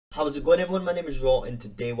How's it going, everyone? My name is Raw, and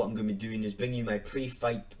today what I'm going to be doing is bringing you my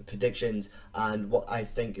pre-fight predictions and what I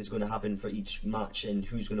think is going to happen for each match and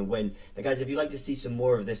who's going to win. Now guys, if you'd like to see some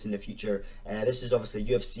more of this in the future, this is obviously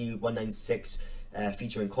UFC 196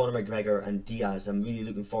 featuring Conor McGregor and Diaz. I'm really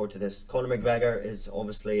looking forward to this. Conor McGregor is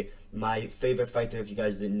obviously my favourite fighter, if you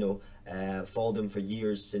guys didn't know. Followed him for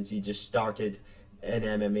years since he just started in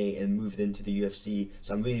MMA and moved into the UFC,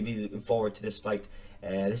 so I'm really looking forward to this fight.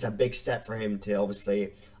 This is a big step for him to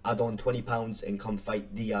obviously add on 20 pounds and come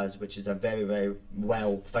fight Diaz, which is a very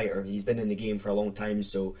well fighter. He's been in the game for a long time,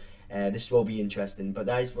 so this will be interesting. But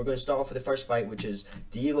guys, we're going to start off with the first fight, which is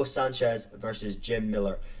Diego Sanchez versus Jim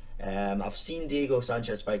Miller. I've seen Diego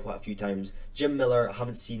Sanchez fight quite a few times. Jim Miller, I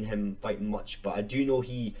haven't seen him fight much, but I do know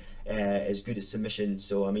he is good at submission,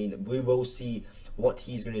 so I mean, we will see what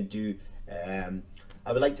he's going to do.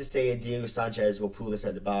 I would like to say Diego Sanchez will pull this out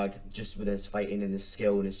of the bag just with his fighting and his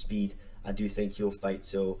skill and his speed. I do think he'll fight,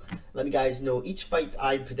 so let me guys know each fight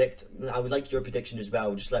I predict. I would like your prediction as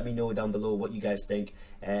well. Just let me know down below what you guys think,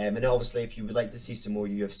 and obviously if you would like to see some more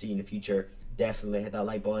UFC in the future, definitely hit that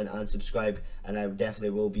like button and subscribe, and I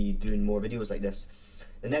definitely will be doing more videos like this.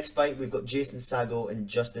 The next fight, we've got Jason Sago and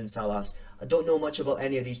Justin Salas. I don't know much about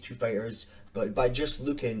any of these two fighters, but by just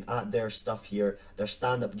looking at their stuff here, their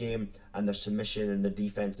stand-up game and their submission and their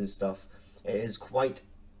defense and stuff, it is quite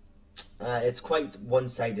it's quite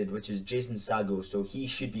one-sided, which is Jason Sago, so he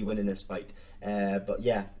should be winning this fight. But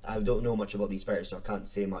yeah, I don't know much about these fighters, so I can't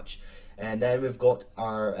say much. And then we've got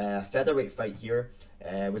our featherweight fight here,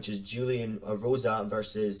 which is Julian Rosa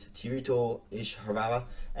versus Teruto Ishihara.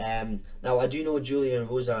 Now I do know Julian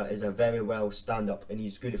Rosa is a very well stand-up and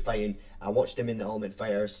he's good at fighting. I watched him in the Ultimate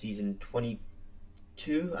Fighter season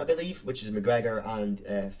 22, I believe, which is McGregor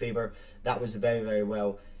and Faber. That was very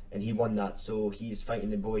well, and he won that, so he's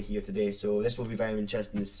fighting the boy here today, so this will be very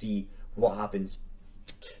interesting to see what happens.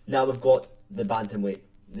 Now we've got the bantamweight.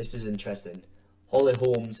 This is interesting. Holly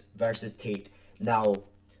Holmes versus Tate. Now,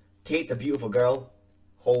 Tate's a beautiful girl.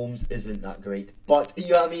 Holmes isn't that great, but you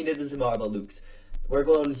know what I mean, it doesn't matter about looks. We're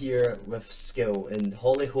going here with skill, and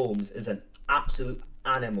Holly Holmes is an absolute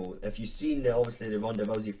animal. If you've seen obviously the Ronda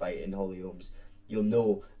Rousey fight in Holly Holmes, you'll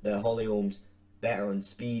know that Holly Holmes better on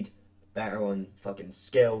speed, better on fucking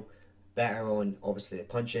skill, better on obviously the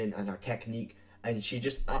punching and her technique, and she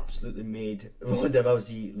just absolutely made Ronda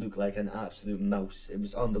Rousey look like an absolute mouse. It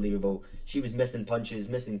was unbelievable. She was missing punches,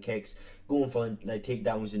 missing kicks, going for like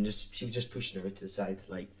takedowns, and she was just pushing her to the side,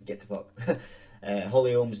 like, get the fuck.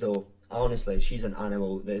 Holly Holmes though, honestly, she's an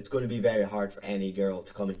animal. It's going to be very hard for any girl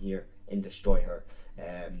to come in here and destroy her.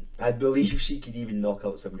 I believe she could even knock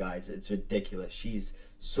out some guys. It's ridiculous. She's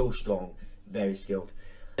so strong, very skilled.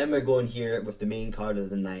 Then we're going here with the main card of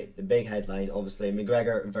the night, the big headline, obviously,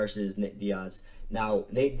 McGregor versus Nate Diaz. Now,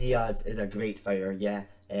 Nate Diaz is a great fighter, yeah.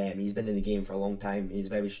 He's been in the game for a long time. He's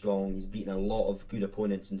very strong. He's beaten a lot of good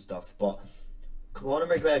opponents and stuff. But Conor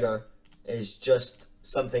McGregor is just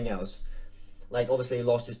something else. Like, obviously, he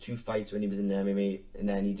lost his 2 fights when he was in the MMA, and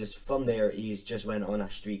then he just, from there, he's just went on a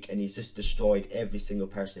streak, and he's just destroyed every single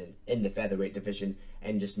person in the featherweight division,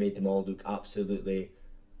 and just made them all look absolutely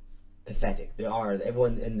pathetic. They are,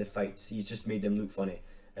 everyone in the fights, he's just made them look funny.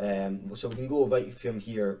 So we can go right from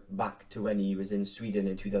here back to when he was in Sweden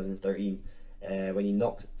in 2013, when he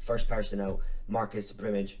knocked first person out, Marcus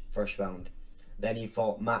Brimage, first round. Then he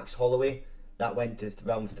fought Max Holloway. That went to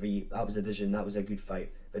round 3. That was a decision. That was a good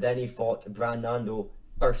fight. But then he fought Brandando,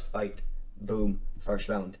 first fight, boom, first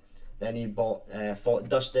round. Then he fought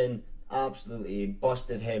Dustin, absolutely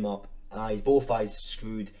busted him up. Both eyes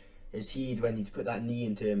screwed. His head, when he put that knee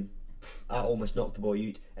into him, that almost knocked the boy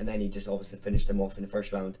out. And then he just obviously finished him off in the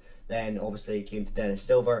first round. Then obviously he came to Dennis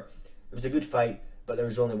Silver. It was a good fight, but there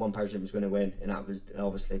was only one person who was going to win, and that was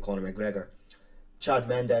obviously Conor McGregor. Chad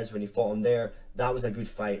Mendes, when he fought him there, that was a good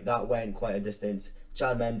fight. That went quite a distance.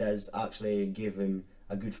 Chad Mendes actually gave him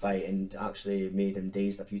a good fight and actually made him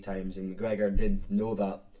dazed a few times, and McGregor did know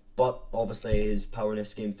that, but obviously his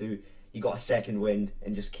powerness came through. He got a second wind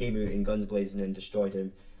and just came out in guns blazing and destroyed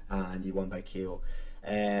him, and he won by KO.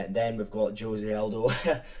 Then we've got Jose Aldo.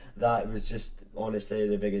 That was just honestly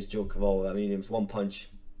the biggest joke of all. I mean, it was one punch,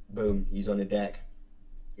 boom, he's on the deck.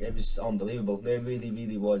 It was unbelievable. It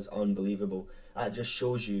really was unbelievable. That just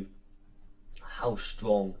shows you how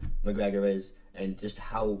strong McGregor is, and just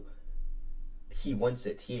how he wants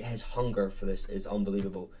it. His hunger for this is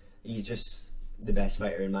unbelievable. He's just the best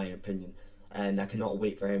fighter in my opinion, and I cannot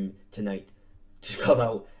wait for him tonight to come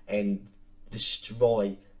out and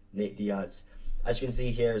destroy Nate Diaz. As you can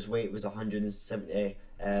see here, his weight was 170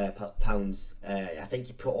 pounds. I think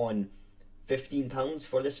he put on 15 pounds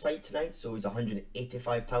for this fight tonight, so he's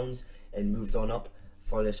 185 pounds and moved on up.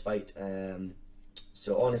 for this fight.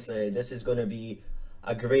 So honestly, this is going to be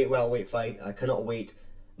a great welterweight fight. I cannot wait.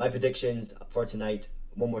 My predictions for tonight,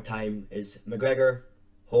 one more time, is McGregor,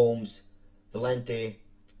 Holmes, Valente,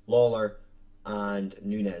 Lawler, and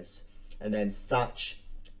Nunes. And then Thatch,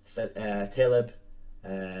 Talib,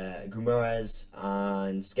 Guimaraes,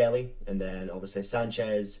 and Skelly. And then obviously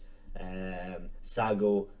Sanchez,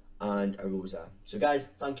 Sago, and Arosa. So guys,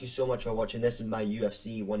 thank you so much for watching. This is my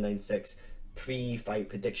UFC 196 pre-fight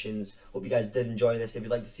predictions. Hope you guys did enjoy this. If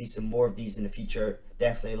you'd like to see some more of these in the future,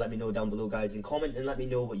 definitely let me know down below, guys, and comment and let me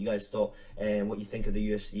know what you guys thought and what you think of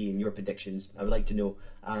the UFC and your predictions. I would like to know.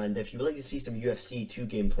 And if you would like to see some UFC 2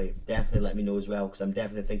 gameplay, definitely let me know as well, because I'm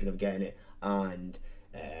definitely thinking of getting it and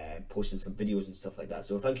posting some videos and stuff like that.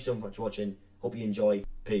 So thank you so much for watching. Hope you enjoy.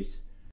 Peace.